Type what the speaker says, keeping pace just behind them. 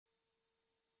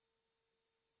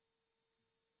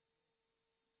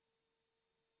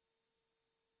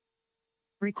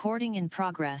Recording in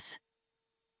progress.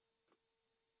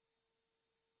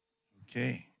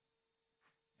 Okay.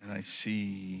 And I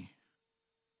see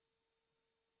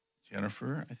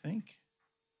Jennifer, I think.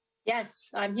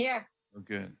 Yes, I'm here. Oh,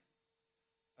 good.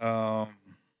 And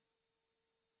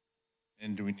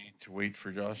do we need to wait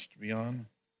for Josh to be on?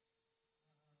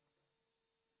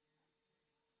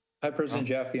 Hi, President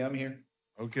Jaffe, I'm here.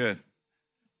 Oh, good.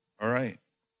 All right.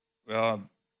 Well, I'm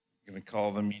going to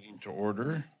call the meeting to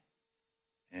order.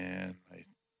 And I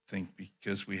think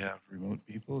because we have remote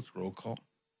people, it's roll call.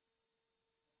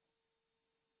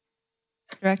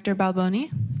 Director Balboni.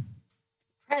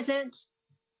 Present.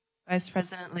 Vice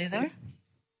President Lather.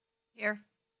 Here.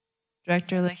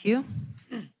 Director LaHue.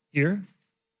 Here.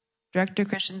 Director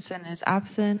Christensen is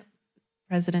absent.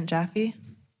 President Jaffe.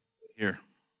 Here.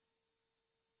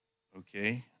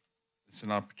 Okay. It's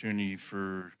an opportunity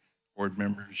for board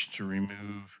members to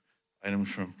remove items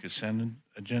from consent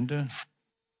agenda.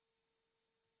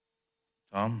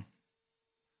 Tom?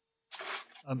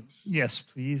 Yes,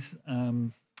 please.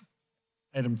 Item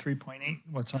 3.8,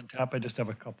 what's on top? I just have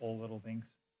a couple little things.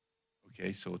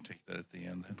 Okay, so we'll take that at the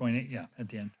end then. 3.8, yeah, at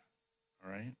the end.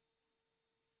 All right.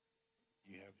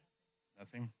 You have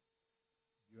nothing?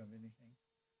 Do you have anything?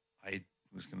 I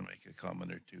was going to make a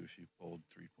comment or two if you pulled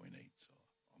 3.8, so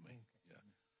I'll make, yeah.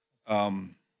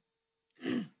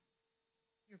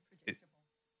 You're predictable.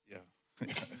 Yeah,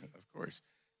 of course.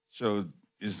 So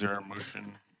is there a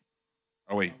motion?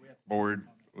 Oh, wait, board,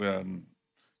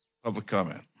 public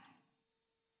comment.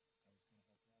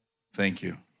 Thank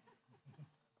you.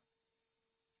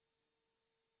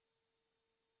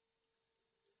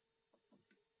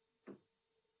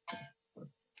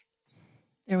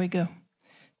 There we go.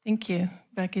 Thank you,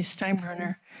 Becky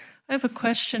Steinbrenner. I have a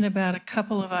question about a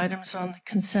couple of items on the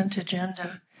consent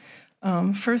agenda.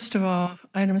 First of all,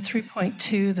 item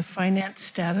 3.2, the finance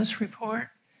status report,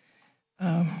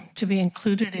 to be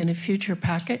included in a future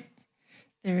packet.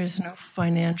 There is no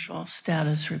financial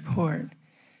status report,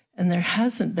 and there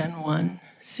hasn't been one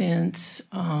since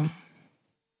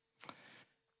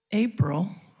April,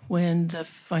 when the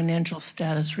financial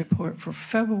status report for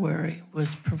February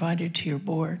was provided to your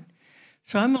board.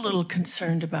 So I'm a little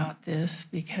concerned about this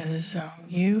because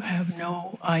you have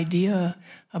no idea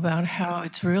about how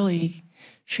it's really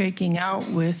shaking out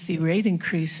with the rate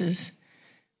increases.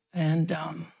 And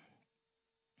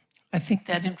I think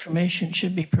that information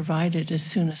should be provided as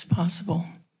soon as possible.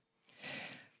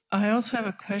 I also have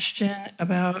a question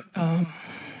about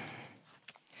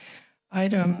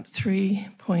item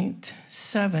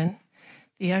 3.7,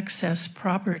 the excess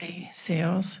property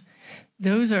sales.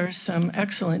 Those are some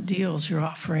excellent deals you're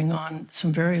offering on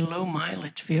some very low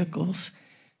mileage vehicles.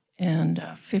 And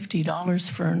 $50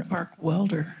 for an arc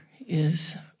welder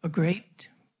is a great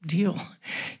deal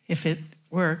if it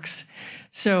works.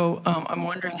 So I'm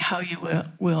wondering how you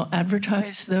will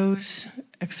advertise those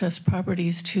excess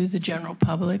properties to the general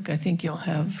public. I think you'll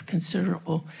have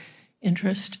considerable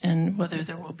interest, and whether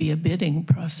there will be a bidding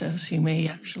process. You may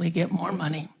actually get more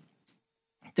money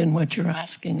than what you're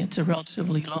asking. It's a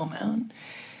relatively low amount.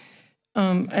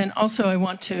 And also I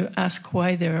want to ask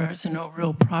why there is no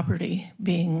real property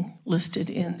being listed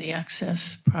in the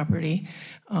excess property.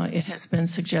 It has been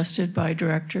suggested by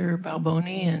Director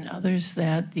Balboni and others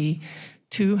that the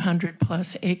 200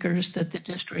 plus acres that the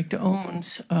district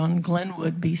owns on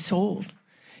Glenwood be sold.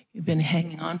 You've been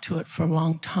hanging on to it for a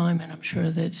long time, and I'm sure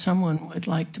that someone would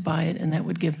like to buy it, and that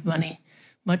would give money,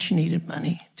 much needed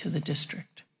money, to the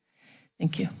district.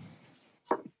 Thank you.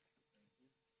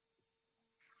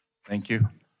 Thank you.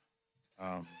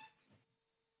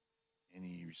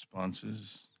 Any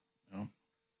responses? No?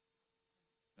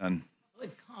 None?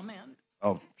 Good comment.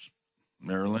 Oh,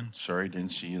 Marilyn, sorry,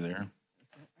 didn't see you there.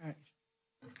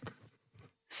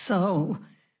 So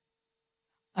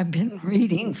I've been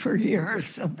reading for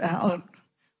years about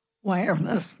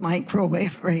wireless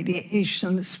microwave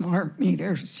radiation smart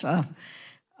meters.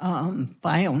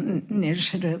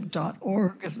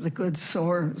 Bioinitiative.org is the good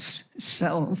source,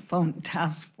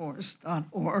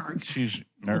 cellphonetaskforce.org. Excuse me,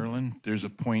 Marilyn, there's a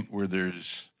point where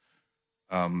there's,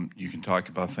 you can talk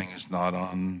about things not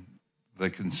on the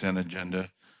consent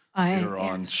agenda.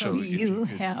 So you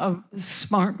have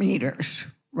smart meters,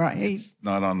 right? It's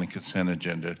not on the consent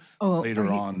agenda. Oh, later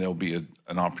on, there'll be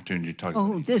an opportunity to talk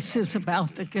Oh, about this is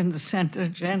about the consent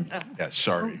agenda. Yeah,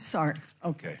 sorry. Oh, sorry.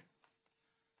 Okay.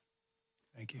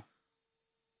 Thank you.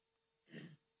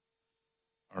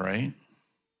 All right.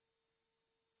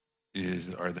 Is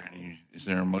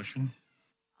there a motion?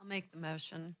 I'll make the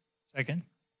motion. Second?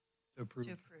 To approve.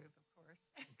 To approve, of course.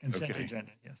 Consent Okay.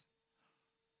 agenda, yes.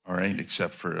 All right,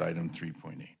 except for item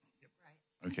 3.8.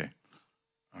 Right. Okay.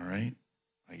 All right.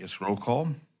 I guess roll call.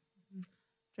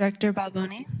 Director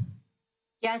Balboni,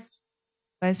 Yes.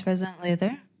 Vice President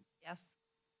Lather, Yes.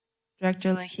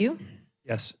 Director LaHue,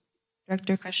 Yes.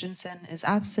 Director Christensen is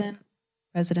absent,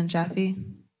 President Jaffe.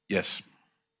 Yes.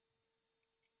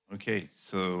 Okay,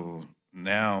 so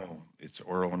now it's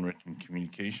oral and written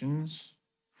communications.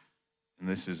 And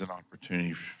this is an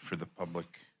opportunity for the public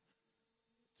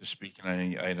to speak on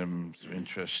any items of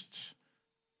interest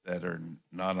that are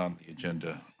not on the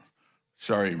agenda.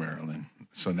 Sorry, Marilyn.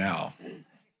 So now,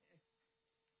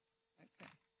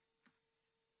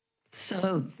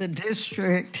 So the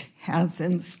district has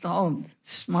installed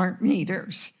smart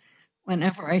meters.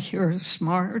 Whenever I hear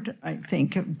smart, I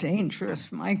think of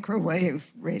dangerous microwave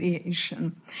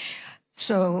radiation.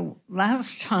 So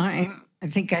last time, I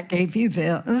think I gave you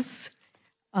this,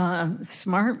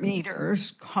 smart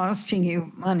meters costing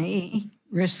you money,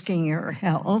 risking your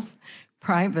health,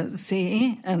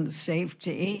 privacy, and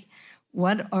safety.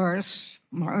 What are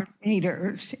smart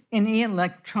meters? Any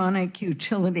electronic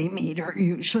utility meter,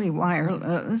 usually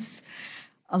wireless,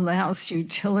 allows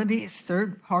utilities,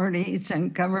 third parties,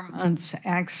 and governments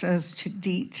access to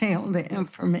detailed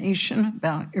information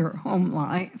about your home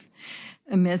life,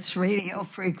 emits radio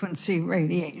frequency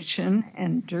radiation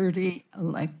and dirty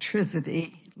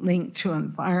electricity linked to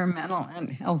environmental and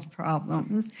health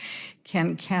problems,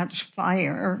 can catch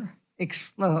fire,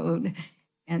 explode,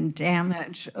 and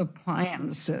damage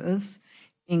appliances,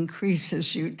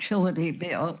 increases utility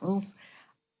bills,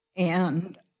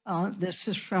 and this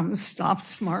is from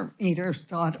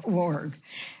stopsmartmeters.org.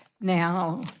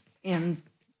 Now, in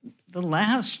the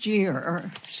last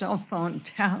year, Cell Phone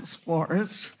Task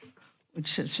Force,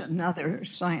 which is another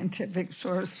scientific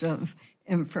source of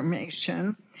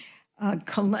information,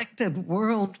 collected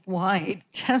worldwide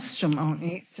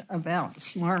testimonies about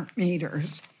smart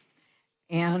meters.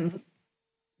 And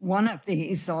one of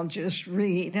these I'll just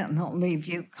read and I'll leave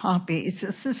you copies.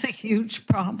 This is a huge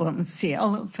problem. It's the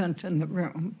elephant in the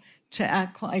room. To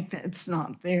act like it's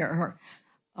not there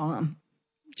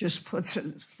just puts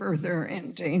it further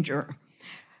in danger.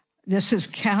 This is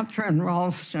Catherine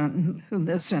Ralston, who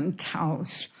lives in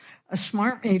Taos. A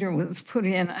smart meter was put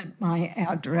in at my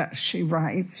address, she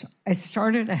writes. I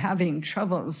started having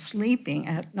trouble sleeping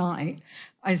at night.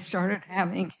 I started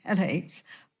having headaches.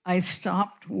 I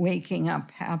stopped waking up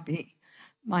happy.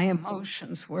 My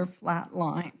emotions were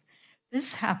flatlined.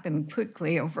 This happened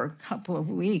quickly over a couple of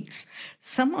weeks.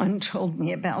 Someone told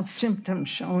me about symptoms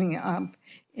showing up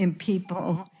in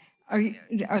people.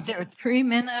 Are there 3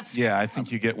 minutes? yeah, I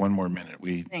think you get 1 more minute.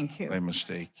 Thank you. By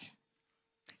mistake.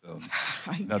 So,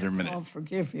 I another guess minute. I'll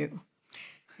forgive you.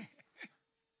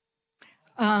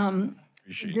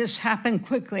 Appreciate it. This happened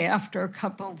quickly after a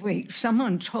couple of weeks.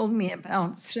 Someone told me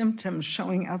about symptoms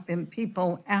showing up in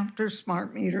people after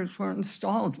smart meters were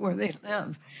installed where they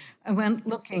live. I went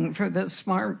looking for the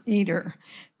smart meter.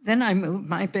 Then I moved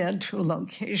my bed to a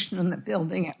location in the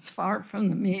building as far from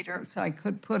the meter as I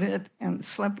could put it and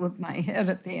slept with my head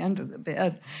at the end of the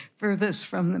bed, furthest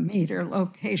from the meter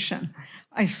location.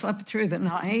 I slept through the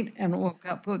night and woke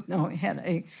up with no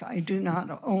headaches. I do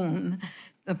not own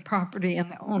the property,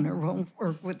 and the owner will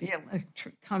work with the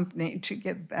electric company to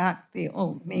get back the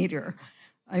old meter.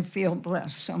 I feel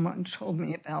blessed. Someone told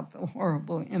me about the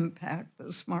horrible impact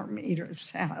the smart meters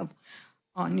have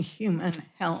on human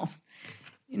health.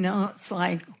 You know, it's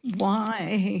like,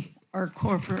 why are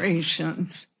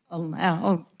corporations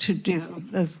allowed to do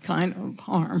this kind of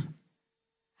harm?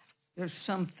 There's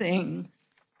something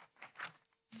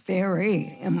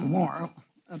very immoral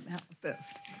about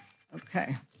this.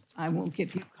 Okay, I will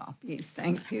give you copies.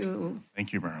 Thank you.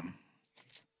 Thank you, Marilyn.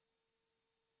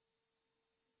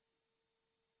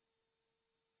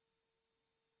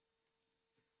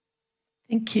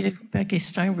 Thank you, Becky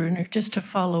Steinbruner. Just to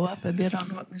follow up a bit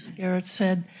on what Ms. Garrett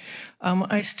said,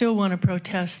 I still want to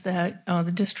protest that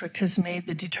the district has made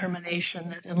the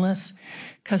determination that unless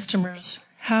customers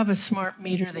have a smart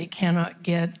meter, they cannot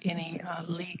get any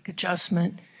leak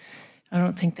adjustment. I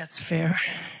don't think that's fair.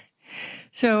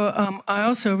 So I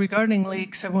also, regarding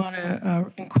leaks, I want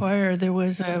to inquire, there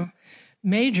was a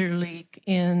major leak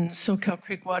in Soquel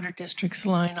Creek Water District's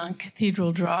line on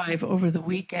Cathedral Drive over the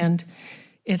weekend.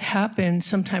 It happened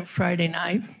sometime Friday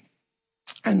night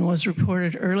and was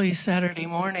reported early Saturday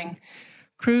morning.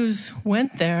 Cruz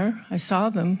went there, I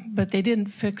saw them, but they didn't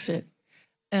fix it.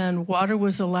 And water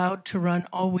was allowed to run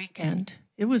all weekend.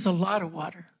 It was a lot of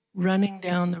water running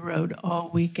down the road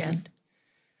all weekend.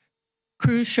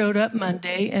 Cruz showed up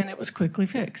Monday and it was quickly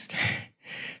fixed.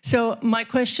 So my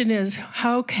question is,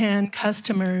 how can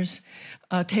customers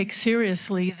take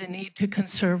seriously the need to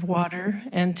conserve water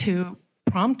and to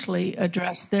promptly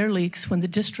address their leaks when the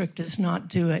district does not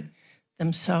do it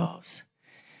themselves.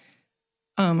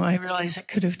 I realize it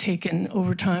could have taken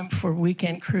overtime for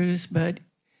weekend crews, but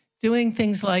doing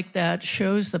things like that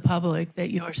shows the public that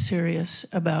you are serious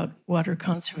about water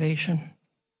conservation.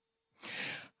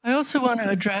 I also want to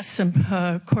address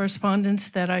some correspondence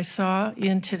that I saw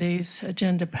in today's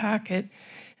agenda packet,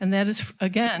 and that is,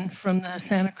 again, from the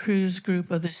Santa Cruz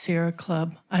group of the Sierra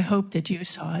Club. I hope that you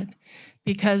saw it,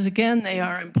 because, again, they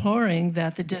are imploring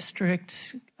that the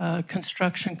district's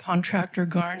construction contractor,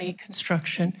 Garney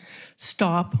Construction,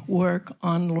 stop work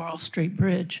on Laurel Street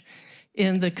Bridge.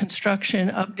 In the construction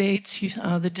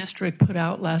updates the district put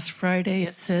out last Friday,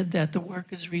 it said that the work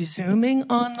is resuming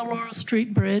on the Laurel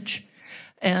Street Bridge,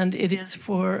 and it is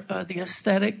for the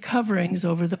aesthetic coverings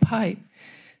over the pipe.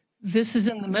 This is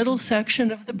in the middle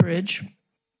section of the bridge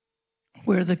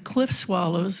where the cliff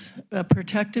swallows, a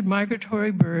protected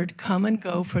migratory bird, come and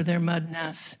go for their mud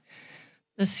nests.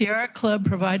 The Sierra Club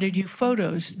provided you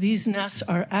photos. These nests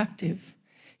are active.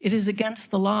 It is against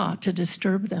the law to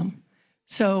disturb them.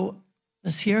 So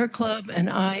the Sierra Club and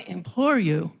I implore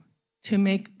you to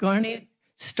make Garney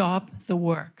stop the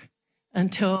work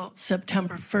until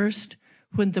September 1st,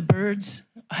 when the birds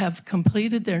have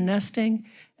completed their nesting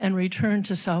and returned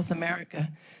to South America.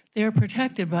 They are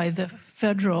protected by the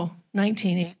federal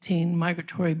 1918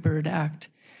 Migratory Bird Act.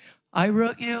 I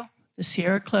wrote you, the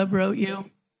Sierra Club wrote you,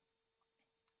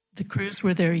 the crews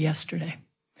were there yesterday.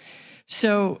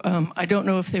 So I don't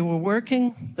know if they were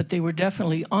working, but they were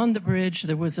definitely on the bridge.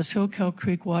 There was a Soquel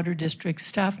Creek Water District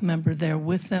staff member there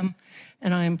with them,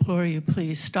 and I implore you,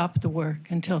 please stop the work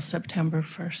until September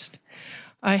 1st.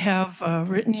 I have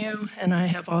written you, and I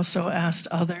have also asked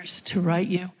others to write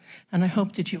you, and I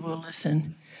hope that you will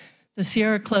listen. The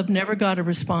Sierra Club never got a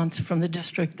response from the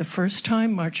district the first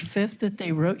time, March 5th, that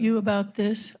they wrote you about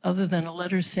this, other than a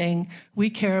letter saying, we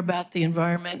care about the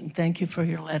environment and thank you for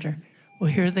your letter.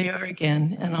 Well, here they are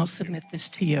again, and I'll submit this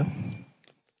to you.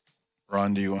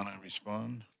 Ron, do you want to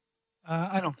respond?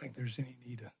 I don't think there's any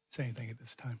need to say anything at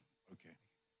this time. Okay.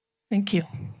 Thank you.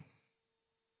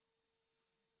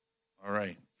 All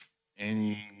right.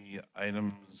 Any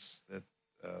items that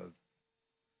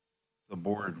the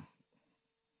board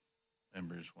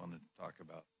members want to talk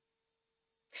about?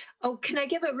 Oh, can I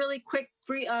give a really quick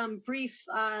brief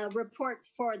report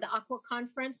for the Aqua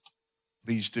Conference?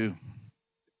 Please do.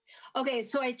 Okay,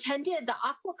 so I attended the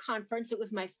Aqua Conference. It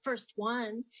was my first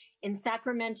one in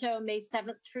Sacramento, May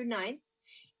 7th through 9th.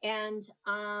 And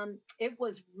it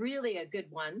was really a good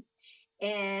one.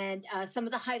 And some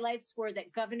of the highlights were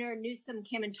that Governor Newsom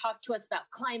came and talked to us about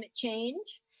climate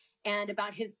change and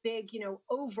about his big,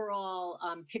 overall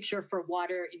picture for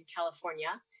water in California.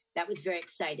 That was very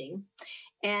exciting.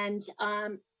 And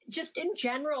just in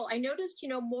general, I noticed,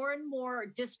 more and more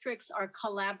districts are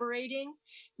collaborating,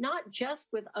 not just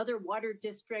with other water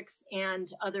districts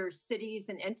and other cities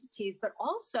and entities, but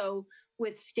also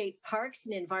with state parks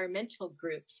and environmental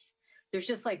groups. There's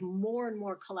just like more and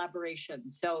more collaboration.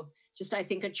 So just, I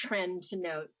think, a trend to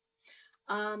note.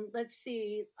 Let's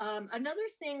see. Another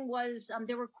thing was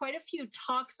there were quite a few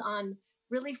talks on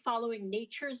really following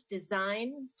nature's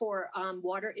design for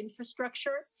water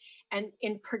infrastructure. And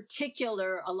in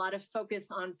particular, a lot of focus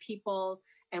on people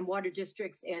and water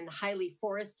districts in highly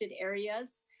forested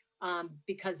areas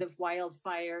because of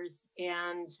wildfires,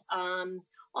 and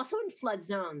also in flood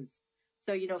zones.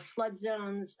 So, flood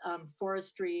zones,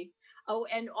 forestry. Oh,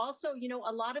 and also,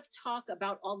 a lot of talk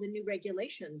about all the new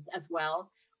regulations as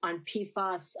well on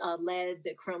PFAS, lead,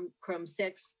 Chrome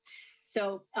 6.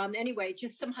 So anyway,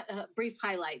 just some brief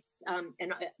highlights.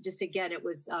 And just again, it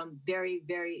was very,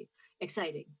 very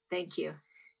exciting. Thank you.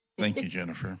 Thank you,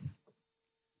 Jennifer.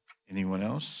 Anyone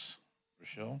else?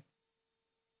 Rochelle?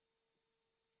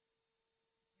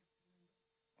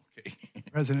 Okay.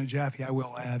 President Jaffe, I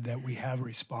will add that we have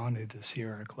responded to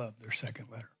Sierra Club, their second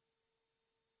letter.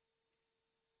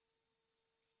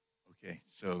 Okay,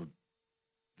 so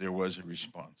there was a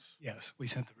response. Yes, we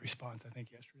sent the response, I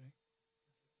think, yesterday.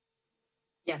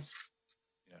 Yes.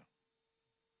 Yeah.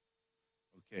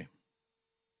 Okay.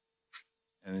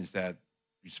 And is that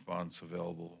response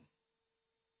available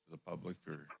to the public,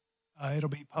 or? It'll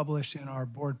be published in our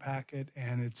board packet,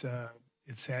 and it's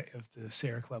if the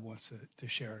Sierra Club wants to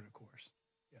share it, of course.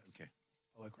 Yes. Okay.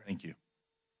 Thank you.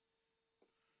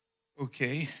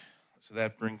 Okay, so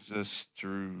that brings us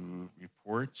to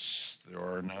reports. There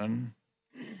are none.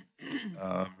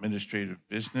 Administrative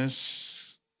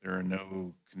business. There are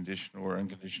no conditional or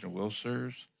unconditional will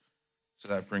serves. So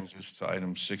that brings us to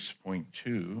item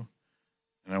 6.2.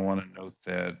 And I want to note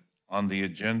that on the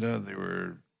agenda, there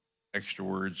were extra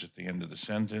words at the end of the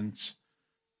sentence.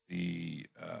 the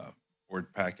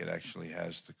board packet actually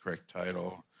has the correct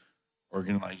title.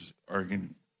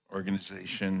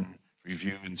 Organization,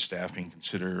 review and staffing,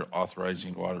 consider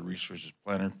authorizing water resources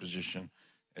planner position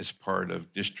as part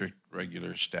of district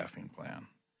regular staffing plan.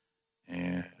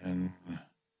 And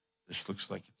this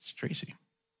looks like it's Tracy.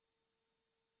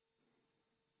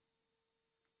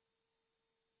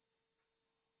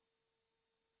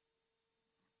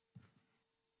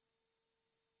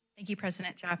 Thank you,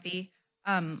 President Jaffe.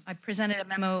 I presented a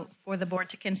memo for the board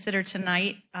to consider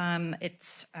tonight.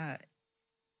 It's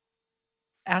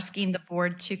asking the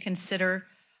board to consider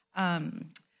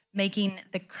making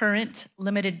the current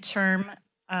limited term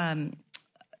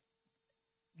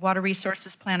water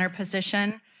resources planner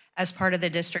position as part of the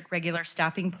district regular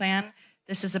staffing plan.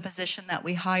 This is a position that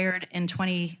we hired in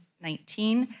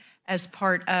 2019 as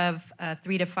part of a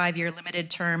 3 to 5 year limited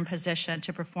term position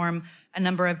to perform a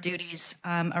number of duties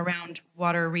around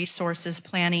water resources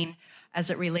planning as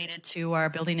it related to our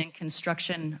building and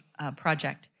construction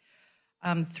project.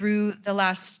 Through the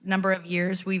last number of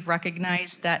years, we've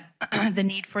recognized that the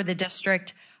need for the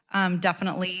district,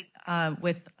 definitely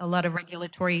with a lot of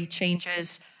regulatory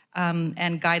changes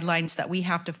and guidelines that we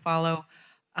have to follow,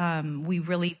 we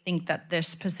really think that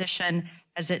this position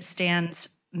as it stands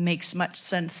makes much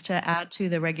sense to add to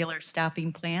the regular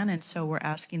staffing plan. And so we're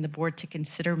asking the board to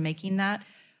consider making that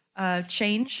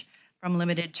change from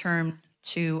limited term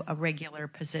to a regular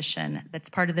position. That's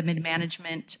part of the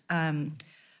mid-management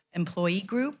employee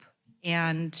group.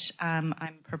 And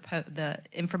the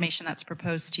information that's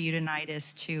proposed to you tonight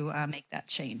is to make that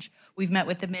change. We've met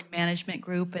with the mid-management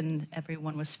group and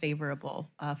everyone was favorable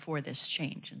for this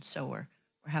change. And so we're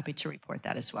happy to report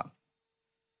that as well.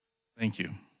 Thank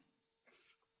you.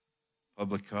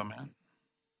 Public comment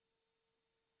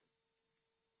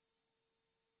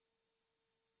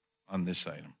on this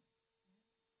item.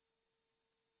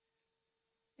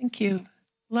 Thank you.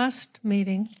 Last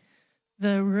meeting,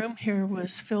 the room here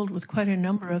was filled with quite a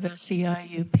number of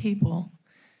SEIU people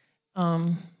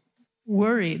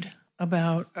worried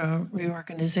about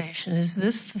reorganization. Is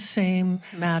this the same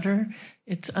matter?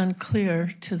 It's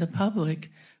unclear to the public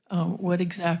what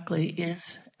exactly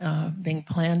is being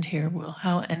planned here,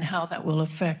 how that will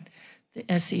affect the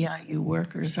SEIU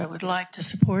workers. I would like to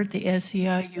support the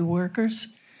SEIU workers.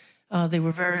 They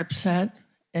were very upset,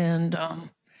 and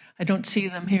I don't see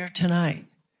them here tonight.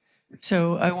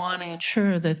 So I want to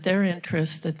ensure that their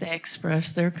interests that they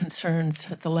expressed, their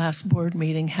concerns at the last board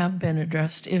meeting have been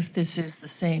addressed if this is the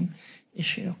same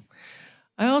issue.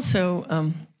 I also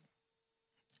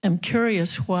am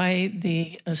curious why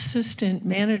the assistant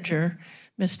manager,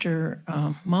 Mr.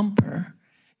 Mumper,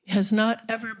 has not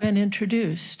ever been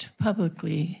introduced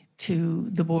publicly to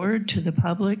the board, to the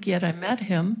public, yet I met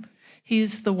him.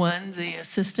 He's the one, the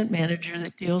assistant manager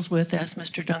that deals with, as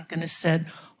Mr. Duncan has said,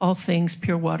 all things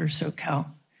Pure Water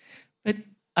Soquel. But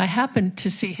I happened to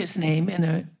see his name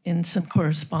in some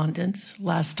correspondence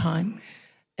last time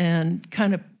and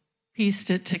kind of pieced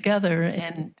it together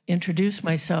and introduced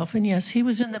myself. And yes, he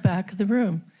was in the back of the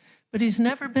room, but he's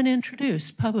never been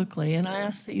introduced publicly, and I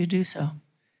ask that you do so.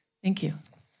 Thank you.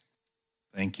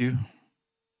 Thank you.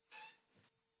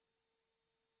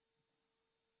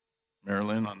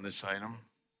 Marilyn, on this item?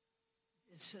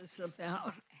 This is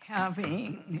about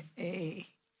having a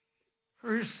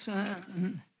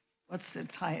person, what's the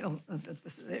title of the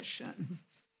position?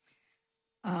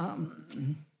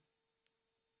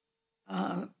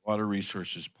 Water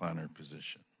Resources Planner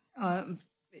position.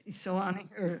 So on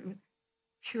here,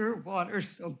 Pure Water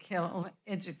Soquel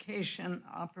Education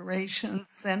Operations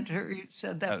Center, you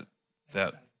said that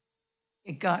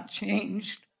it got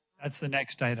changed. That's the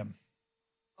next item.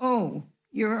 Oh,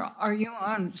 are you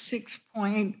on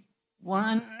 6.1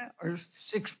 or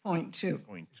 6.2?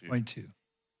 6.2.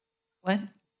 What?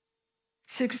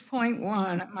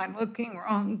 6.1, am I looking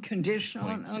wrong? Conditional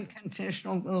and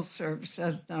unconditional will serve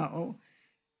says no.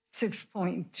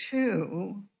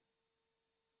 6.2.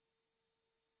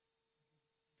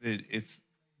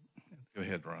 Go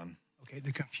ahead, Ron. Okay,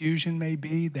 the confusion may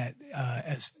be that,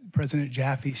 as President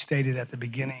Jaffe stated at the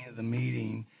beginning of the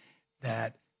meeting,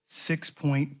 that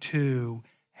 6.2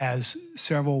 has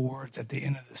several words at the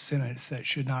end of the sentence that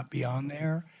should not be on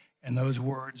there, and those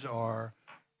words are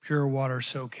Pure Water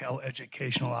Soquel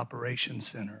Educational Operations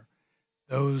Center.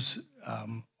 Those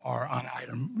are on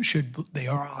they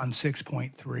are on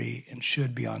 6.3 and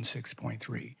should be on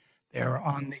 6.3. They are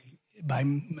on by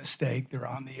mistake, they're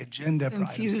on the agenda for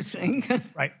confusing. Item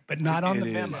 6. Right, but not on the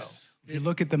memo. If you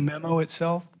look at the memo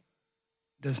itself,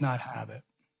 it does not have it.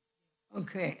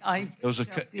 Okay, it was a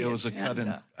cut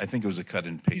in. I think it was a cut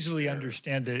and paste. Easily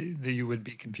understand that you would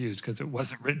be confused because it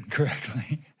wasn't written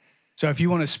correctly. So if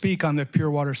you want to speak on the Pure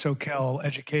Water Soquel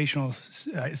educational,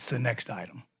 it's the next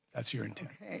item. That's your intent.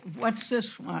 Okay, what's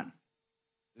this one?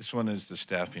 This one is the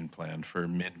staffing plan for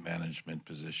mid-management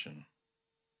position.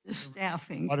 The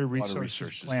staffing. Water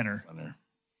resources planner.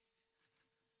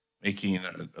 Making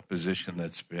a position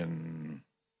that's been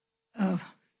Uh,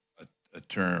 a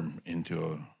term into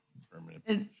a permanent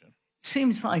It- position.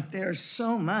 Seems like there's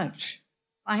so much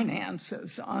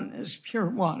finances on this pure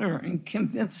water and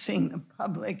convincing the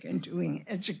public and doing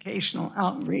educational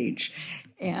outreach.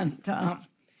 And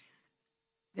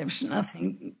there's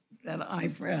nothing that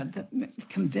I've read that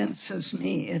convinces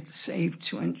me it's safe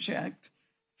to inject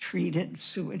treated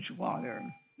sewage water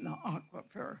in the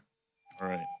aquifer. All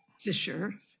right. Is this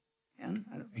yours? Ken?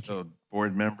 I don't- So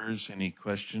board members, any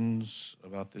questions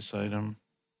about this item?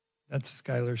 That's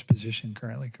Skylar's position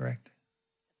currently, correct?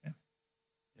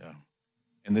 Yeah.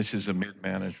 And this is a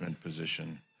mid-management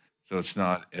position, so it's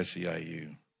not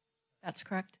SEIU. That's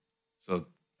correct. So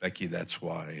Becky, that's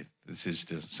why this is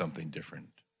just something different.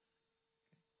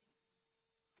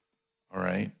 All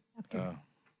right.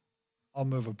 I'll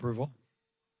move approval.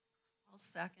 I'll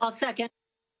second. I'll second.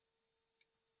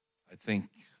 I think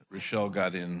Rochelle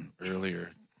got in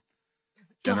earlier.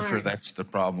 Jennifer, Darn. that's the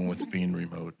problem with being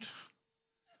remote.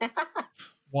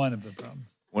 One of the problems.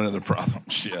 One of the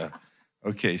problems, yeah.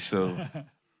 Okay, so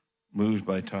moved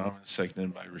by Tom and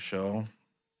seconded by Rochelle.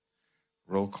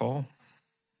 Roll call.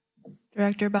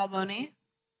 Director Balboni,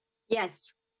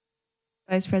 Yes.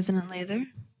 Vice President Lather,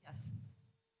 Yes.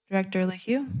 Director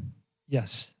LaHue,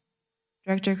 Yes.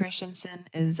 Director Christensen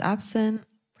is absent,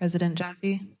 President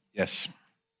Jaffe. Yes.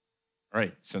 All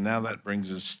right, so now that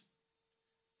brings us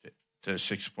to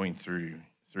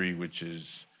 6.3, which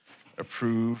is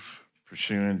approve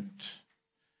pursuant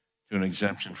to an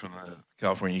exemption from the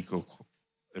California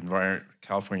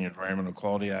Environmental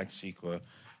Quality Act, CEQA,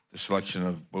 the selection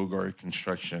of Bogart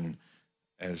Construction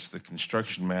as the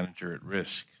construction manager at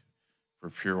risk for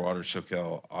Pure Water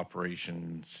Soquel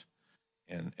operations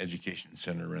and education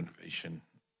center renovation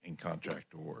and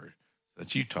contract award.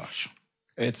 That's you, Tosh.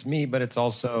 It's me, but it's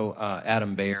also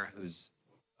Adam Bayer, who's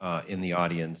in the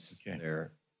audience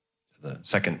there, the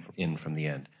second in from the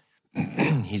end.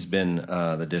 He's been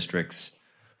the district's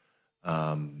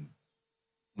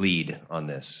lead on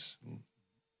this,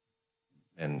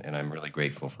 and I'm really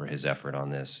grateful for his effort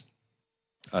on this.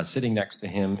 Sitting next to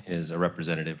him is a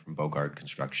representative from Bogart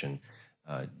Construction.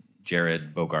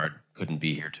 Jared Bogart couldn't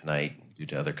be here tonight due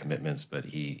to other commitments, but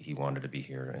he wanted to be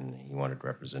here and he wanted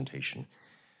representation.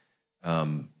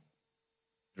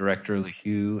 Director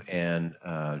LaHue and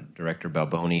Director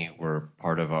Balboni were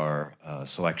part of our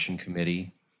selection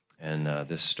committee, and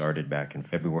this started back in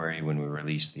February when we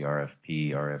released the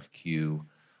RFQ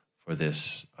for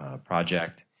this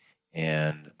project.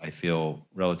 And I feel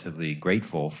relatively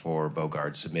grateful for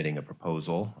Bogart submitting a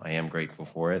proposal. I am grateful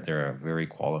for it. They're a very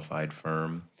qualified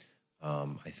firm.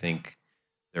 I think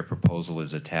their proposal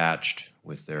is attached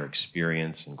with their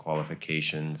experience and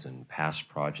qualifications and past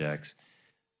projects.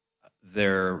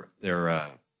 Their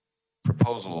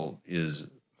proposal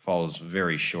falls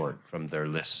very short from their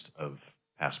list of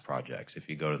past projects. If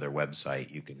you go to their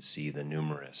website, you can see the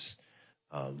numerous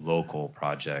local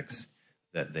projects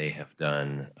that they have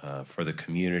done for the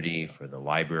community, for the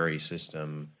library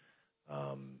system,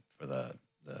 for the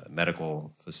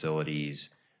medical facilities,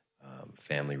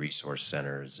 family resource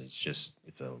centers.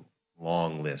 It's a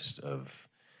long list of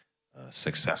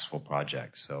successful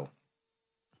projects. So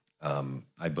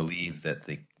I believe that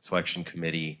the selection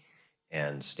committee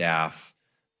and staff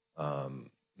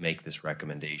make this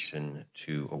recommendation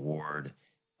to award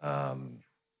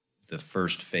the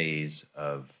first phase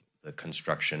of the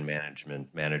construction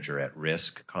manager at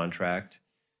risk contract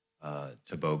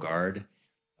to Bogard.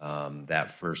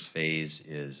 That first phase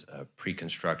is a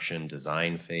pre-construction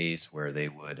design phase where they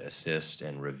would assist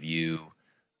and review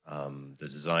the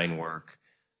design work,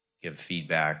 give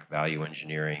feedback, value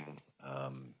engineering,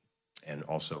 and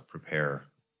also prepare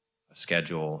a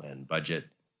schedule and budget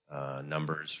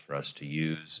numbers for us to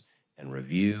use and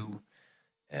review.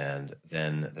 And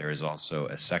then there is also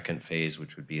a second phase,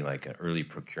 which would be like an early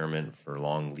procurement for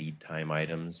long lead time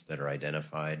items that are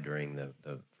identified during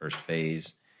the first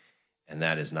phase. And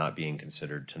that is not being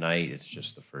considered tonight. It's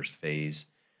just the first phase.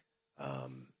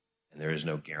 And there is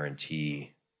no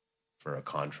guarantee for a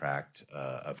contract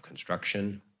of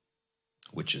construction,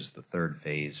 which is the third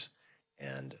phase.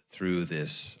 And through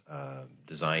this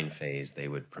design phase, they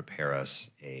would prepare us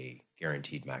a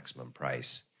guaranteed maximum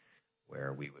price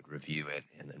where we would review it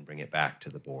and then bring it back to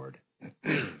the board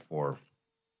for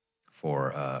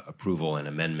approval and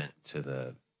amendment to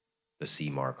the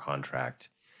CMAR contract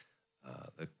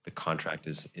The contract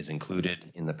is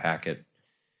included in the packet.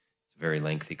 It's a very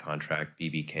lengthy contract.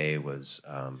 BBK was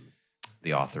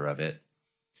the author of it.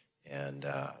 And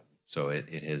so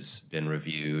it has been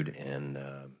reviewed, and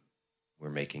we're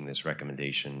making this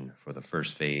recommendation for the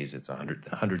first phase. It's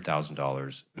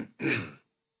 $100,000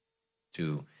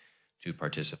 to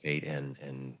participate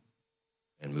and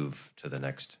move to the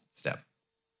next step.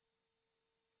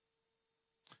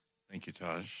 Thank you,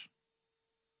 Taj.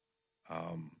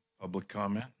 Public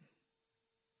comment?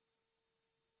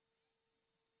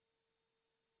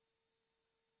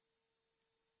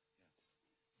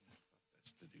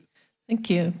 Thank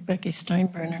you, Becky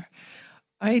Steinbrenner.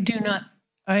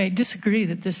 I disagree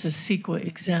that this is CEQA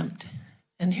exempt,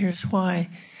 and here's why.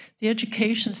 The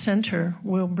Education Center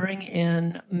will bring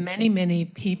in many, many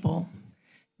people,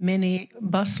 many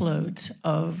busloads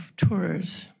of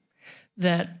tours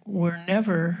that were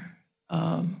never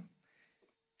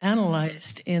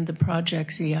analyzed in the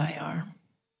project's EIR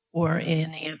or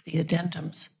any of the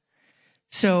addendums.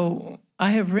 So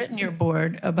I have written your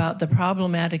board about the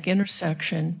problematic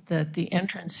intersection that the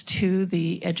entrance to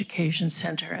the education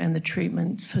center and the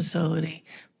treatment facility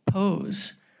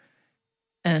pose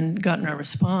and gotten a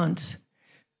response.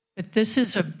 But this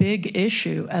is a big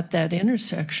issue at that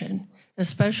intersection,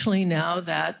 especially now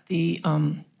that the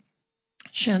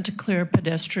Chanticleer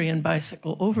pedestrian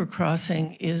bicycle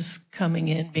overcrossing is coming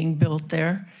in, being built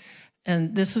there.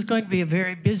 And this is going to be a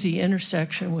very busy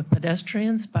intersection with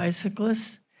pedestrians,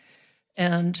 bicyclists,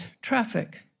 and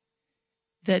traffic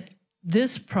that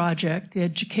this project, the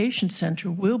Education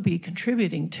Center, will be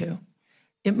contributing to.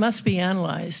 It must be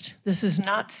analyzed. This is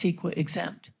not CEQA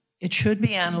exempt. It should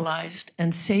be analyzed,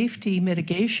 and safety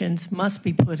mitigations must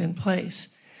be put in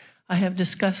place. I have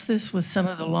discussed this with some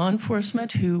of the law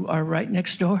enforcement who are right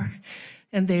next door,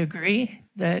 and they agree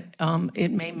that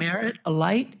it may merit a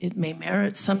light, it may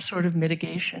merit some sort of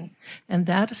mitigation, and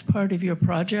that is part of your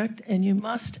project, and you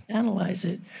must analyze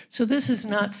it. So this is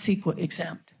not CEQA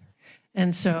exempt.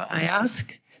 And so I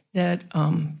ask that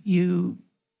you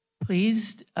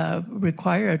please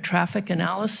require a traffic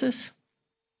analysis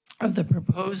of the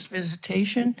proposed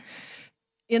visitation,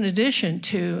 in addition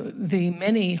to the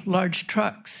many large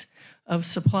trucks of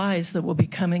supplies that will be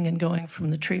coming and going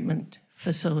from the treatment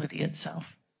facility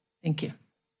itself. Thank you.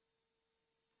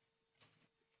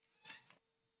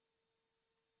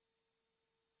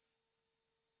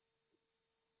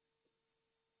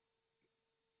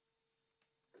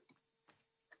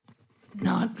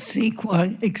 Not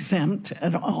CEQA exempt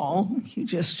at all. You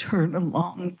just heard a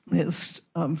long list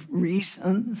of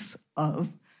reasons of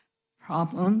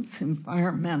problems,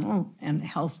 environmental and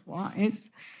health-wise,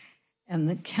 and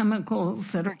the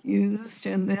chemicals that are used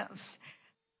in this.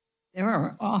 There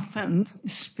are often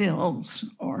spills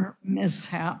or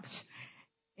mishaps.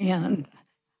 And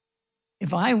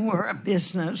if I were a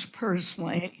business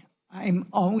personally, I'm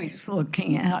always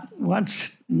looking at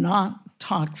what's not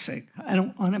toxic. I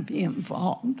don't want to be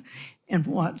involved in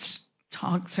what's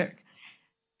toxic.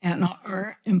 And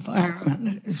our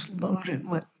environment is loaded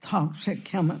with toxic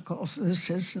chemicals. This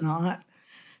is not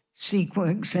CEQA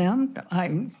exempt.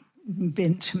 I've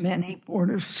been to many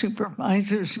Board of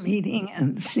Supervisors meeting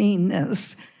and seen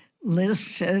this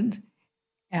listed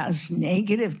as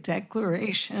negative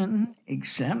declaration,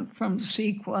 exempt from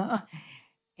CEQA,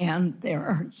 and there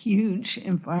are huge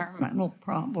environmental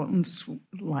problems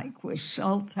like with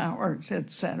cell towers, et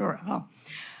cetera.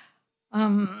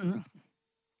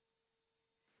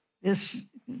 This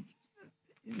is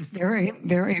very,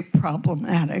 very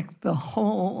problematic. The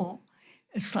whole,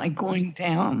 it's like going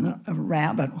down a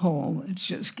rabbit hole. It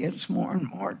just gets more and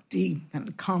more deep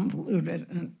and convoluted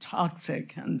and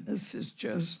toxic, and this is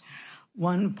just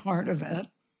one part of it.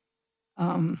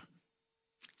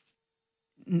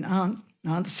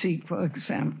 Not CEQA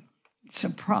exempt. It's a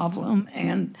problem,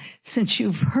 and since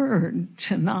you've heard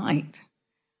tonight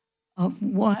of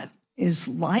what is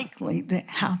likely to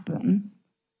happen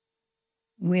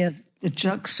with the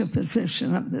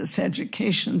juxtaposition of this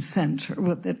education center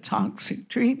with the toxic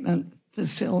treatment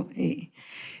facility,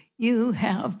 you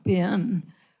have been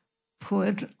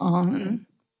put on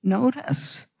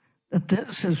notice that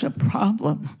this is a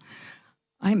problem.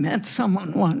 I met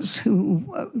someone once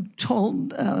who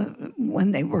told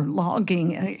when they were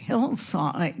logging a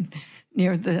hillside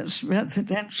near this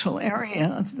residential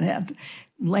area that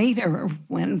later,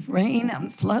 when rain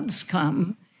and floods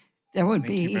come, there would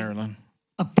be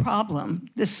a problem.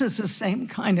 This is the same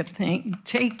kind of thing.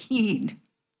 Take heed.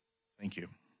 Thank you.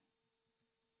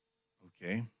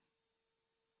 Okay.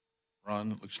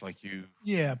 Ron, it looks like you.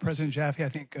 Yeah, President Jaffe, I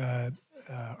think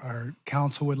our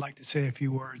council would like to say a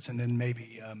few words, and then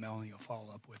maybe Melanie will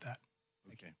follow up with that.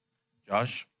 Okay.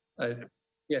 Josh?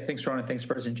 Yeah, thanks, Ron, and thanks,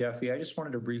 President Jaffe. I just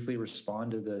wanted to briefly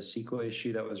respond to the CEQA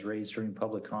issue that was raised during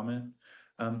public comment.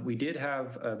 We did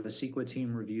have the CEQA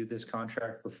team review this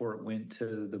contract before it went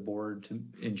to the board to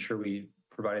ensure we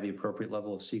provided the appropriate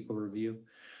level of CEQA review.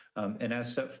 And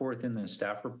as set forth in the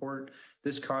staff report,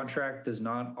 this contract does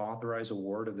not authorize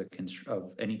award of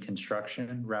any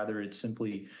construction. Rather, it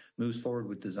simply moves forward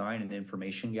with design and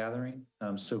information gathering.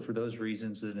 So for those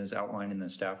reasons, and as outlined in the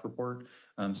staff report,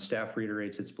 staff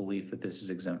reiterates its belief that this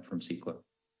is exempt from CEQA.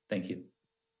 Thank you.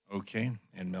 Okay,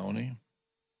 and Melanie?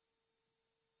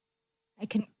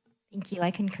 Thank you.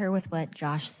 I concur with what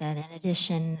Josh said. In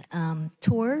addition,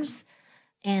 tours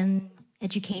and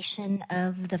education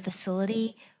of the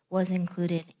facility was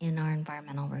included in our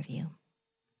environmental review.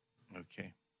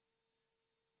 Okay.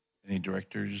 Any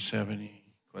directors have any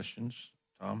questions?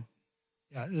 Tom?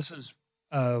 Yeah, this is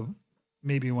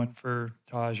maybe one for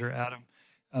Taj or Adam.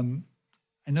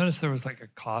 I noticed there was like a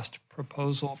cost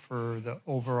proposal for the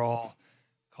overall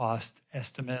cost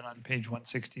estimate on page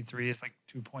 163. It's like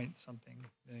 2.something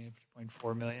million,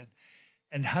 2.4 million.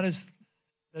 And how is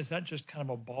that just kind of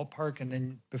a ballpark, and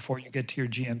then before you get to your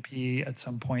GMP at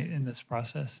some point in this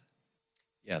process?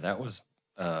 Yeah, that was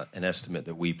an estimate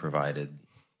that we provided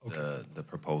the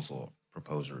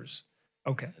proposers.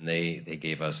 Okay. And they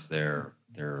gave us their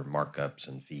markups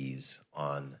and fees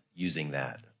on using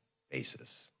that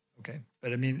basis. Okay,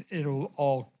 but I mean, it'll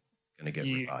all going to get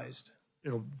revised.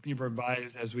 It'll be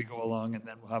revised as we go along, and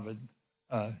then we'll have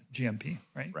a GMP,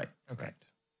 right? Right. Okay. Right.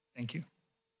 Thank you.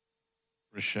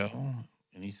 Rochelle,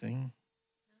 anything?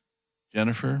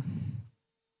 Jennifer?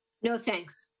 No,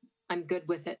 thanks. I'm good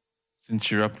with it.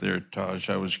 Since you're up there, Taj,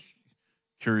 I was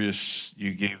curious,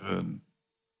 you gave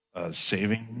a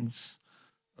savings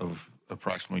of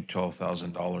approximately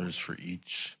 $12,000 for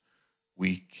each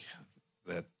week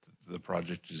that the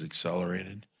project is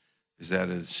accelerated. Is that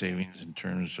a savings in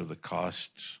terms of the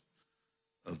costs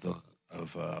of the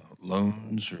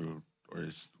loans, or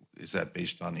is that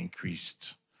based on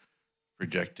increased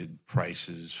projected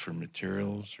prices for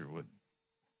materials, or what?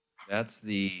 That's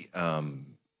the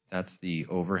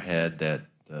overhead that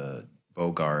the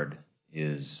Bogard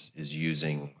is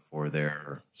using for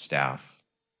their staff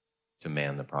to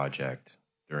man the project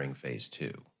during phase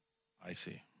 2. I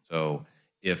see. So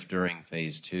if during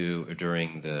phase 2 or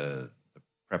during the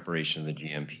preparation of the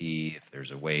GMP, if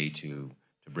there's a way to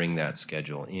bring that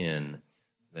schedule in,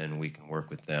 then we can work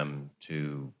with them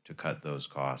to cut those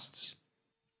costs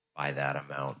by that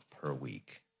amount per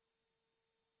week.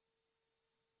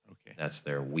 Okay. That's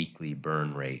their weekly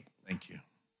burn rate. Thank you.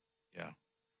 Yeah.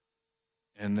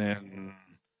 And then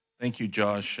thank you,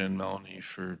 Josh and Melanie,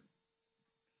 for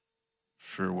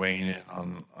weighing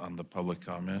in on the public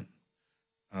comment.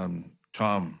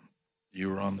 Tom, you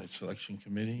were on the selection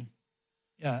committee?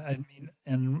 Yeah, I mean,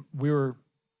 and we were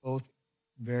both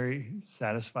very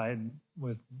satisfied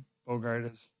with Bogart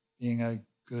as being a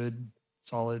good,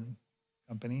 solid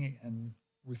company, and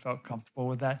we felt comfortable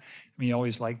with that. I mean, you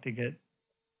always like to get,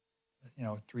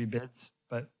 3 bids,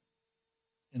 but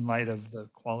in light of the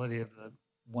quality of the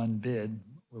one bid,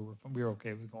 we were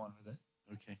okay with going with it.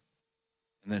 Okay.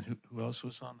 And then who else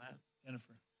was on that?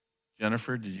 Jennifer.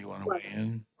 Jennifer, did you want to weigh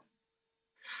in?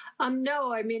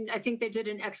 No, I mean, I think they did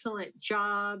an excellent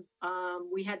job.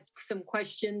 We had some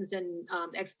questions and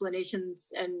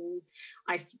explanations, and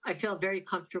I feel very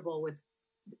comfortable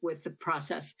with the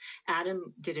process.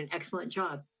 Adam did an excellent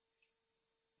job.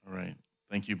 All right.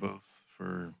 Thank you both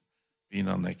for being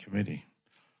on that committee.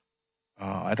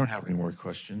 I don't have any more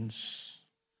questions.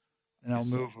 And I'll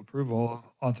move approval of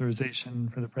authorization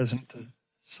for the president to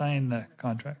sign the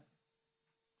contract.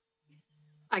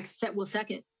 Will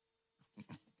second.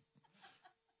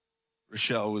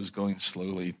 Rochelle was going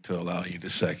slowly to allow you to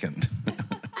second.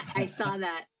 I saw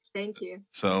that. Thank you.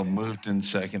 So moved and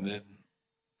seconded.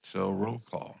 So roll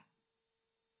call.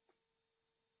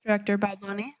 Director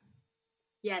Balboni?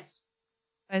 Yes.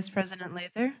 Vice President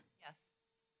Lather? Yes.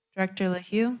 Director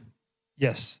LaHue?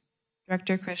 Yes.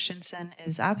 Director Christensen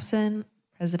is absent.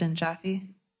 President Jaffe?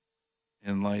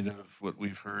 In light of what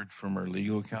we've heard from our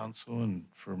legal counsel and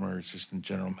from our assistant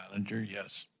general manager,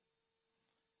 yes.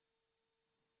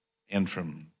 And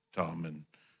from Tom and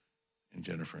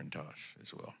Jennifer and Tosh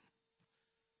as well.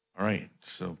 All right,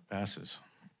 so passes.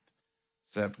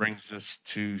 So that brings us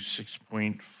to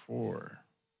 6.4.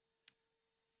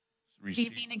 Good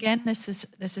evening again. This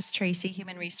is Tracy,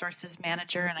 Human Resources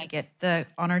Manager, and I get the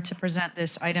honor to present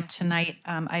this item tonight.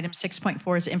 Item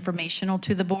 6.4 is informational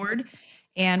to the board,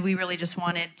 and we really just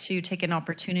wanted to take an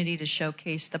opportunity to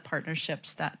showcase the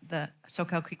partnerships that the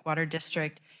Soquel Creek Water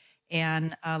District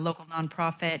and a local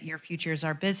nonprofit, Your Future is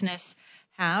Our Business,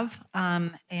 have.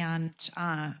 And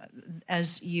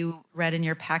as you read in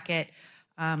your packet,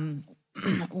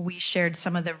 we shared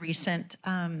some of the recent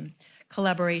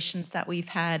collaborations that we've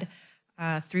had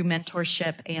through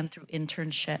mentorship and through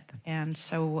internship. And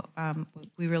so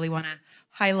we really want to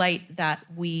highlight that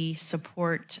we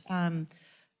support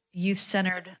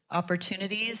youth-centered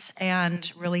opportunities and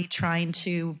really trying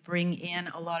to bring in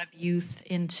a lot of youth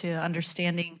into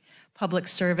understanding public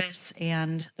service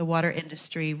and the water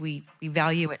industry. We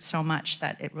value it so much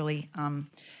that it really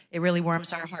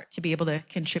warms our heart to be able to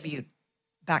contribute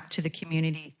back to the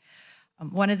community.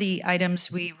 One of the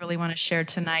items we really want to share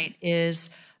tonight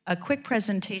is a quick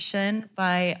presentation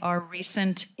by our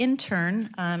recent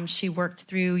intern. She worked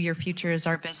through Your Future is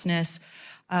Our Business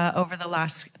over the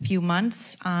last few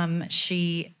months.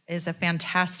 She is a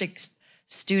fantastic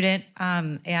student,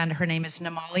 and her name is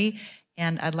Namali.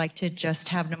 And I'd like to just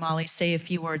have Namali say a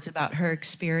few words about her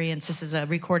experience. This is a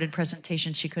recorded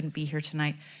presentation. She couldn't be here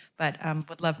tonight, but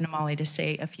would love Namali to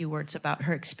say a few words about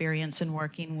her experience in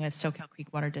working with Soquel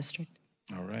Creek Water District.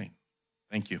 All right.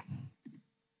 Thank you.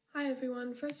 Hi,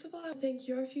 everyone. First of all, I thank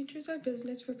Your Futures Our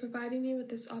Business for providing me with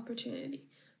this opportunity.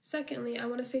 Secondly, I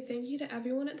want to say thank you to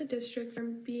everyone at the district for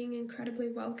being incredibly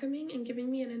welcoming and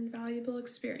giving me an invaluable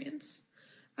experience.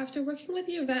 After working with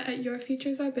Yvette at Your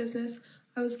Futures Our Business,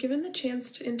 I was given the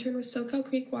chance to intern with Soquel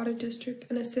Creek Water District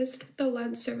and assist with the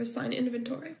lead service line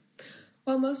inventory.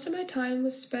 While most of my time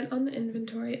was spent on the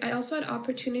inventory, I also had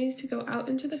opportunities to go out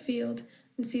into the field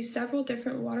and see several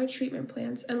different water treatment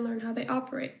plants and learn how they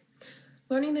operate.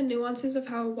 Learning the nuances of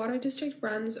how a water district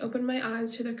runs opened my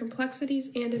eyes to their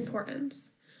complexities and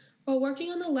importance. While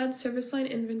working on the lead service line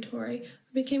inventory,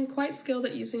 I became quite skilled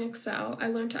at using Excel. I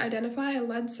learned to identify a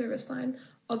lead service line,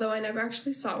 although I never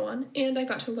actually saw one, and I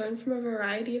got to learn from a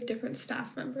variety of different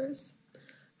staff members.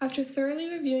 After thoroughly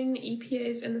reviewing the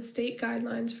EPA's and the state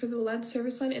guidelines for the lead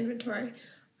service line inventory,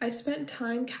 I spent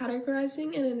time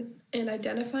categorizing and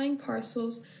identifying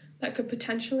parcels that could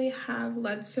potentially have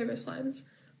lead service lines.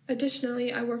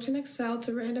 Additionally, I worked in Excel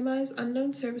to randomize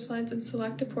unknown service lines and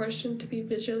select a portion to be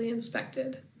visually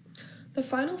inspected. The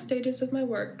final stages of my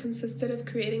work consisted of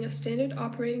creating a standard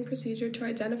operating procedure to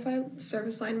identify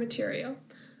service line material.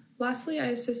 Lastly, I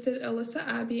assisted Alyssa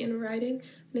Abbey in writing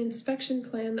an inspection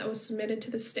plan that was submitted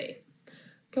to the state.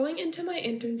 Going into my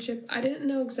internship, I didn't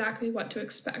know exactly what to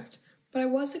expect, but I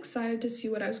was excited to see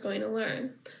what I was going to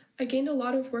learn. I gained a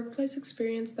lot of workplace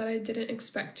experience that I didn't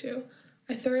expect to.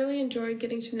 I thoroughly enjoyed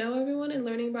getting to know everyone and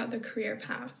learning about their career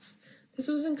paths. This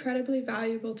was incredibly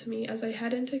valuable to me as I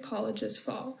head into college this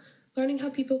fall. Learning how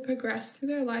people progress through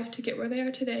their life to get where they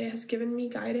are today has given me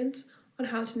guidance on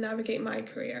how to navigate my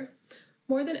career.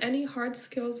 More than any hard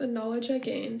skills and knowledge I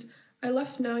gained, I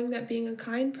left knowing that being a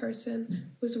kind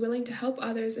person who is willing to help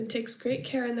others and takes great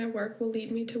care in their work will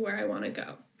lead me to where I want to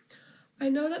go. I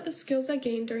know that the skills I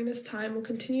gained during this time will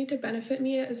continue to benefit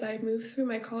me as I move through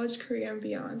my college career and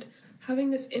beyond.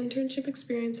 Having this internship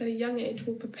experience at a young age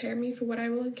will prepare me for what I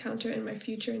will encounter in my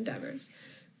future endeavors.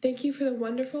 Thank you for the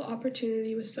wonderful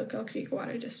opportunity with Soquel Creek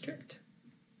Water District.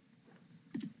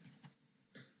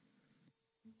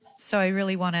 So I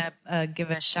really want to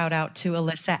give a shout out to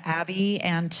Alyssa Abbey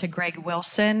and to Greg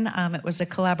Wilson. It was a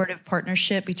collaborative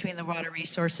partnership between the Water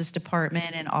Resources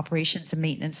Department and Operations and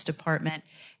Maintenance Department.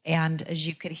 And as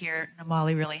you could hear,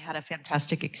 Namali really had a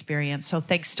fantastic experience. So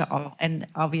thanks to all. And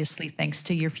obviously thanks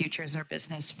to Your Future is Our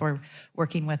Business for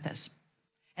working with us.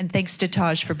 And thanks to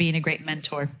Taj for being a great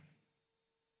mentor.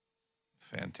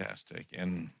 Fantastic.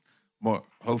 And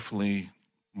hopefully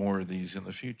more of these in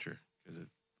the future, because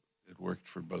it worked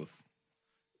for both.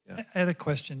 Yeah. I had a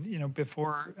question.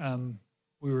 Before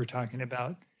we were talking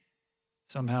about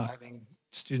somehow having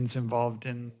students involved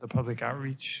in the public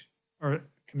outreach or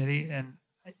committee, and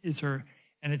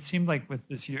it seemed like with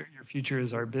this year, Your Future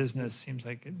is Our Business, seems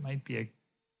like it might be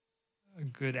a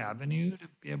good avenue to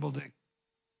be able to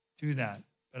do that.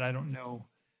 But I don't know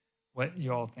what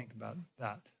you all think about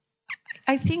that.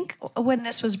 I think when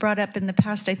this was brought up in the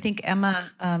past, I think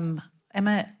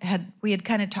we had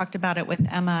kind of talked about it with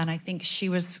Emma, and I think she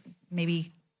was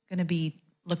maybe going to be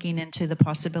looking into the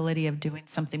possibility of doing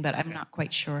something, but I'm not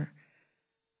quite sure.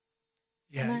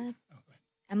 Yeah.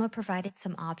 Emma provided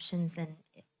some options,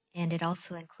 and it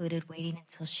also included waiting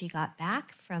until she got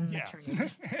back from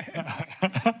maternity.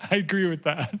 I agree with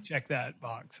that. Check that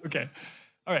box. Okay.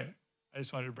 All right. I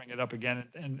just wanted to bring it up again.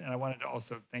 And I wanted to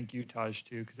also thank you, Taj,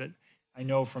 too, because I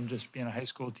know from just being a high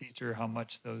school teacher how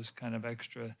much those kind of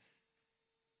extra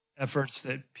efforts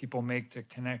that people make to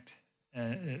connect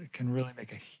it can really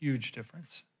make a huge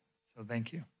difference. So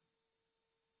thank you.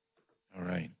 All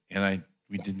right. And I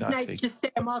We did Can not I take. just say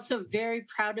I'm also very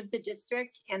proud of the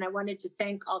district, and I wanted to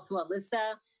thank also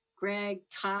Alyssa, Greg,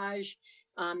 Taj.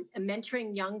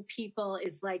 Mentoring young people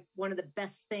is like one of the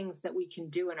best things that we can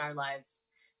do in our lives.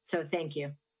 So thank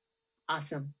you.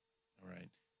 Awesome. All right.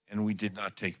 And we did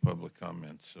not take public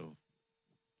comment. So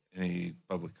any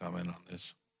public comment on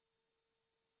this?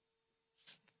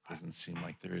 Doesn't seem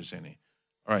like there is any.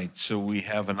 All right. So we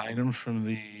have an item from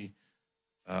the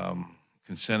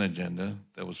consent agenda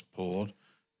that was pulled,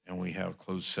 and we have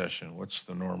closed session. What's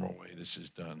the normal way this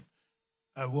is done?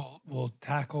 We'll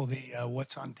tackle the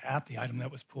what's on tap, the item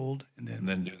that was pulled, and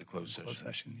then do the closed session. Closed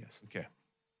session, yes. Okay.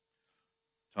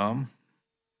 Tom?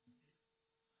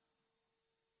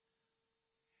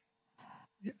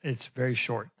 It's very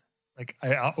short. Like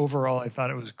overall, I thought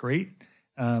it was great.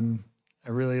 I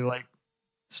really like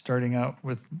starting out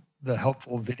with the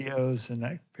helpful videos, and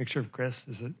that picture of Chris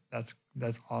that's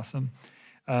awesome.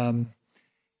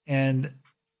 And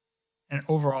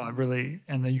overall,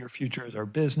 your future is our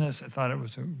business. I thought it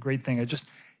was a great thing. I just,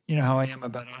 you know how I am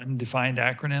about undefined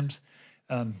acronyms.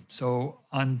 So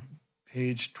on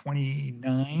page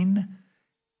 29,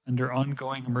 under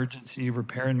ongoing emergency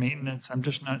repair and maintenance, I'm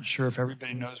just not sure if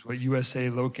everybody knows what USA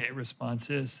Locate Response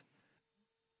is.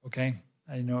 Okay,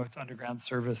 I know it's underground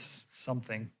service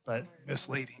something, but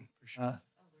misleading for sure.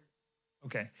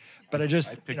 Okay, but I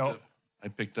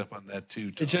picked up on that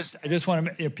too. It just, I just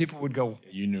want to, people would go,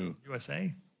 you knew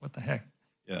USA? What the heck?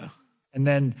 Yeah. And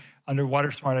then under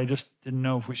Water Smart, I just didn't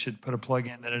know if we should put a plug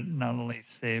in that it not only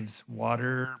saves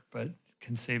water, but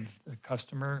can save the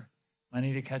customer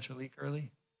money to catch a leak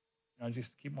early. I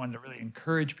just keep wanting to really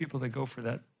encourage people to go for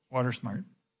that Water Smart.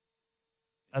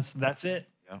 That's it.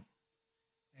 Yeah.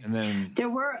 And then there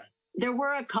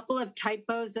were a couple of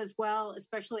typos as well,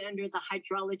 especially under the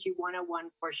hydrology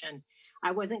 101 portion. I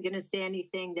wasn't going to say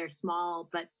anything. They're small,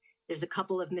 but there's a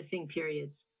couple of missing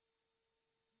periods.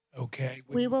 Okay.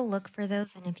 We will look for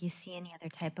those, and if you see any other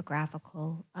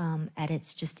typographical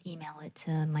edits, just email it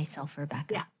to myself or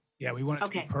Rebecca. Yeah. Yeah, we want it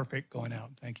to be perfect going out.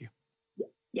 Thank you.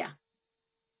 Yeah.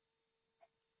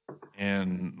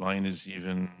 And mine is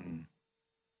even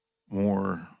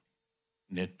more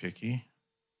nitpicky.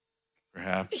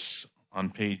 Perhaps on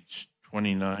page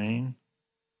 29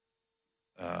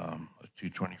 of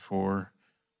 224,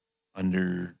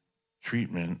 under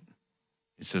treatment,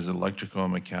 it says electrical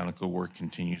and mechanical work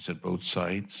continues at both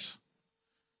sites.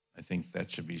 I think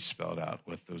that should be spelled out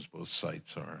what those both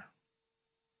sites are.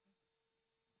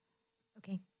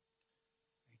 Okay.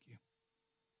 Thank you.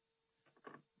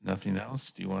 Nothing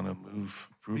else? Do you want to move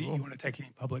approval? You want to take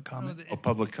any public comment?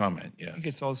 Public comment, yeah. I think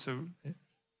it's also,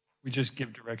 we just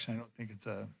give direction. I don't think it's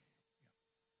a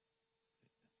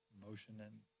motion.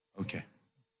 And Okay.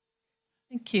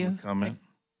 Thank you. Comment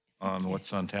on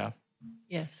what's on tap?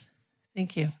 Yes,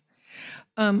 thank you.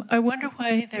 I wonder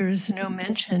why there is no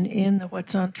mention in the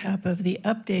what's on tap of the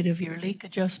update of your leak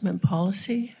adjustment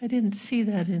policy. I didn't see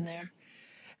that in there.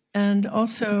 And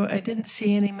also, I didn't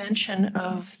see any mention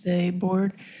of the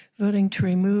board voting to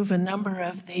remove a number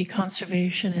of the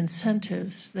conservation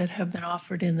incentives that have been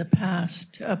offered in the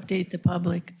past to update the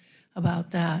public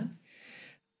about that.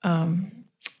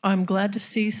 I'm glad to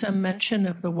see some mention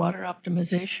of the water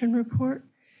optimization report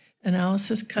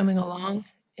analysis coming along,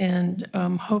 and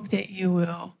hope that you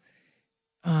will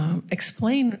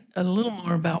explain a little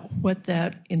more about what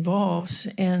that involves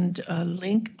and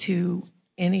link to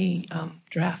any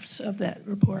drafts of that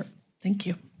report. Thank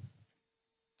you.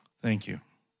 Thank you.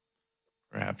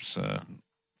 Perhaps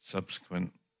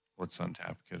subsequent what's on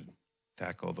tap could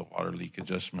tackle the water leak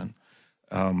adjustment.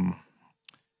 And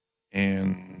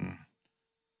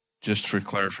just for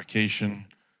clarification,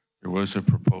 there was a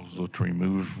proposal to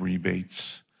remove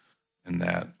rebates, and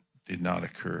that did not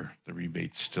occur. The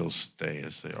rebates still stay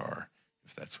as they are,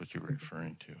 if that's what you're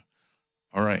referring to.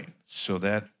 All right, so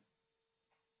that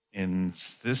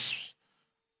ends this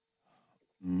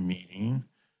meeting.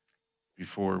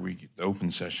 Before we get the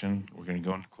open session, we're going to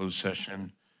go into closed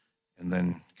session and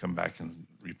then come back and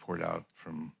report out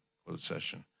from closed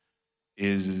session.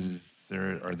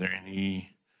 Are there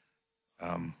any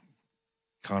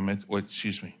comments?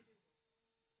 Excuse me.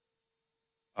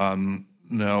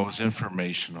 No, it was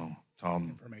informational. Tom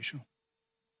Informational.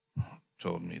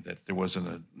 told me that there wasn't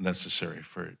a necessary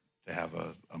for it to have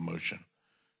a motion.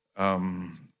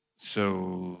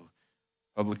 So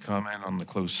public comment on the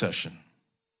closed session.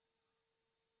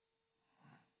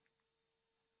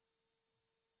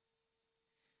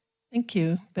 Thank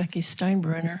you, Becky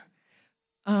Steinbrenner.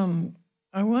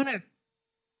 I want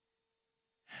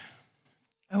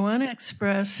to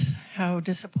express how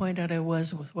disappointed I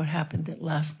was with what happened at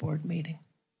last board meeting.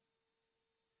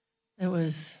 It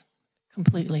was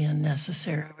completely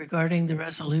unnecessary regarding the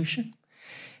resolution.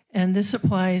 And this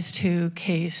applies to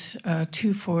case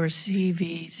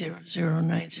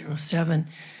 24CV00907,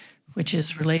 which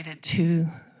is related to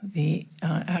the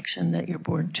action that your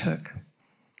board took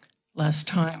last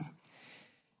time.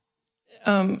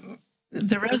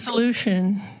 The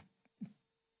resolution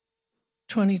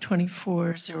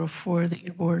 2024-04 that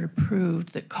your board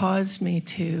approved that caused me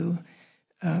to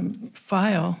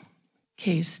file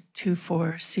case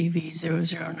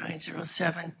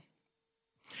 24CV00907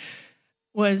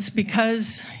 was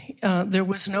because there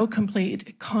was no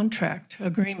complete contract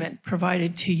agreement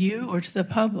provided to you or to the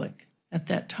public at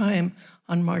that time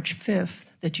on March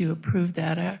 5th that you approved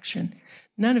that action.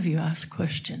 None of you asked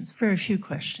questions, very few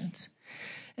questions.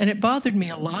 And it bothered me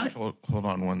a lot. Hold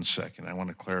on 1 second. I want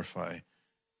to clarify.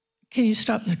 Can you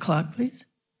stop the clock, please?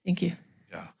 Thank you.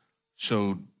 Yeah.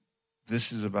 So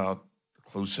this is about the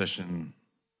closed session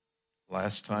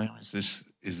last time. Is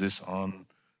this on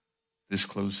this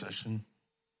closed session?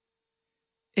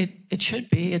 It should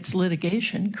be. It's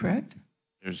litigation, correct?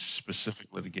 There's specific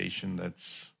litigation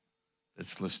that's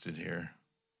listed here.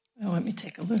 Oh, let me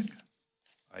take a look.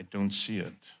 I don't see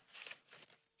it.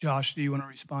 Josh, do you want to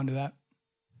respond to that?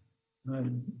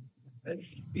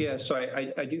 Yeah, so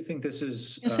I do think this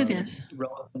is, yes, it is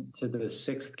relevant to the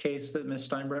 6th case that Ms.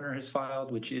 Steinbrenner has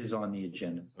filed, which is on the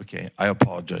agenda. Okay, I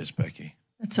apologize, Becky.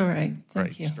 That's all right.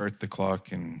 Thank you. Start the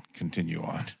clock and continue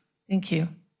on. Thank you.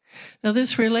 Now,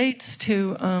 this relates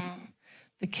to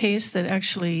the case that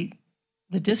actually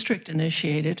the district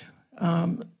initiated,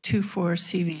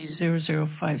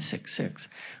 24CV00566,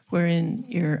 wherein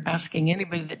you're asking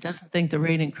anybody that doesn't think the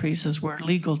rate increases were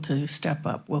legal to step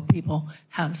up. Well, people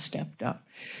have stepped up.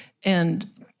 And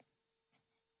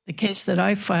the case that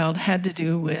I filed had to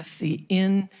do with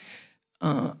the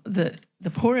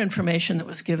poor information that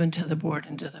was given to the board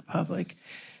and to the public.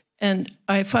 And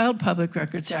I filed Public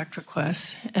Records Act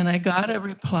requests, and I got a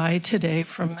reply today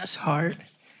from Ms. Hart,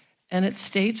 and it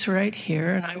states right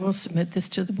here, and I will submit this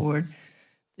to the board,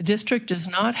 the district does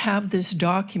not have this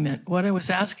document. What I was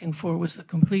asking for was the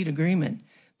complete agreement.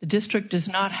 The district does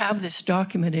not have this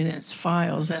document in its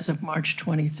files as of March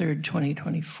 23rd,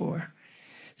 2024.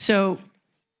 So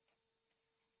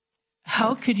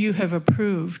how could you have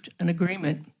approved an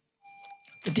agreement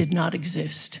that did not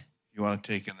exist? You want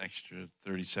to take an extra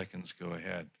 30 seconds, go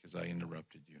ahead, because I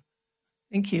interrupted you.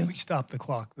 Thank you. We stopped the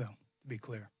clock, though, to be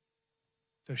clear.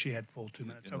 So she had full 2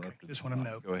 minutes. Okay, just want to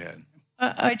know. Go ahead.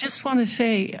 I just want to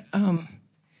say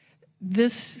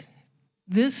this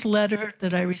letter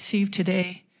that I received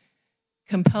today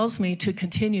compels me to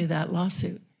continue that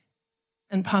lawsuit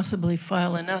and possibly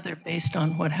file another based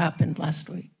on what happened last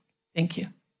week. Thank you.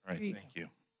 All right, thank you.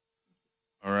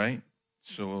 All right,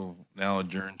 so we'll now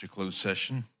adjourn to closed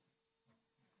session.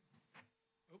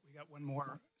 Oh, we got one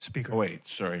more speaker. Oh, wait,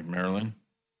 sorry, Marilyn.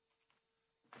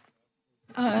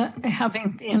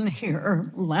 Having been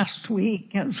here last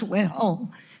week as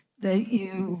well, that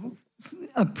you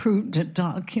approved a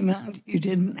document you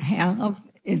didn't have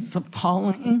is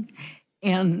appalling.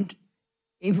 And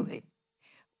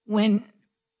when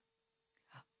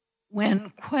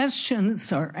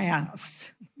questions are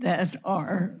asked that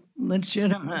are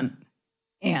legitimate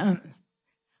and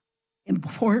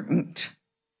important,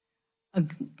 an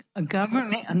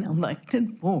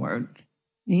elected board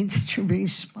needs to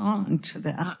respond to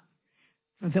that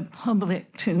for the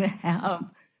public to have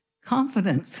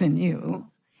confidence in you,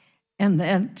 and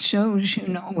that shows you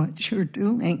know what you're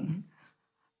doing.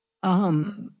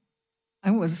 I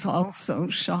was also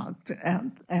shocked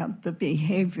at the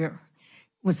behavior.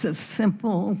 It was a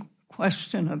simple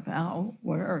question about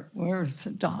where's the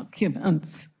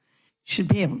documents. Should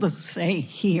be able to say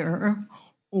here,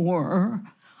 or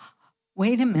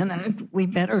wait a minute, we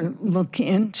better look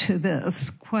into this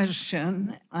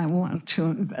question. I want to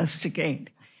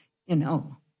investigate,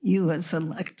 you as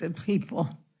elected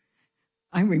people.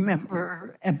 I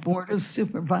remember at Board of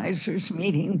Supervisors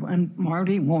meeting when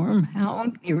Marty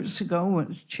Wormhound years ago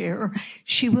was chair,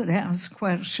 she would ask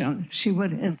questions, she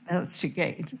would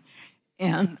investigate.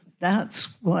 And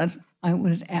that's what I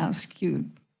would ask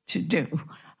you to do.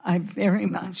 I very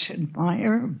much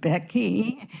admire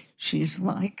Becky. She's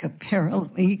like a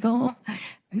paralegal.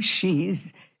 She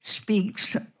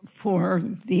speaks for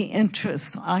the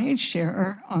interests I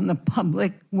share on the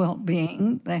public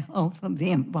well-being, the health of the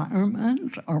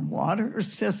environment, our water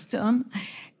system,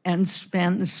 and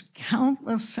spends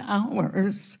countless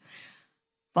hours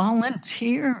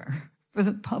volunteer for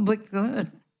the public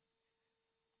good.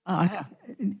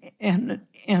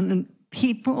 And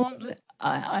people,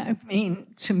 I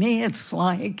mean, to me, it's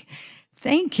like,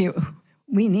 thank you.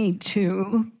 We need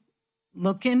to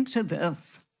look into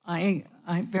this. I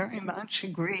very much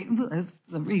agree with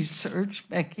the research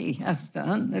Becky has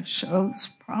done that shows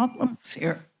problems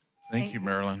here. Thank you,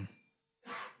 Marilyn.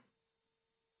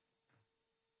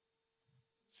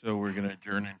 So we're going to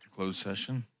adjourn into closed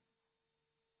session.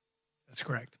 That's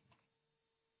correct.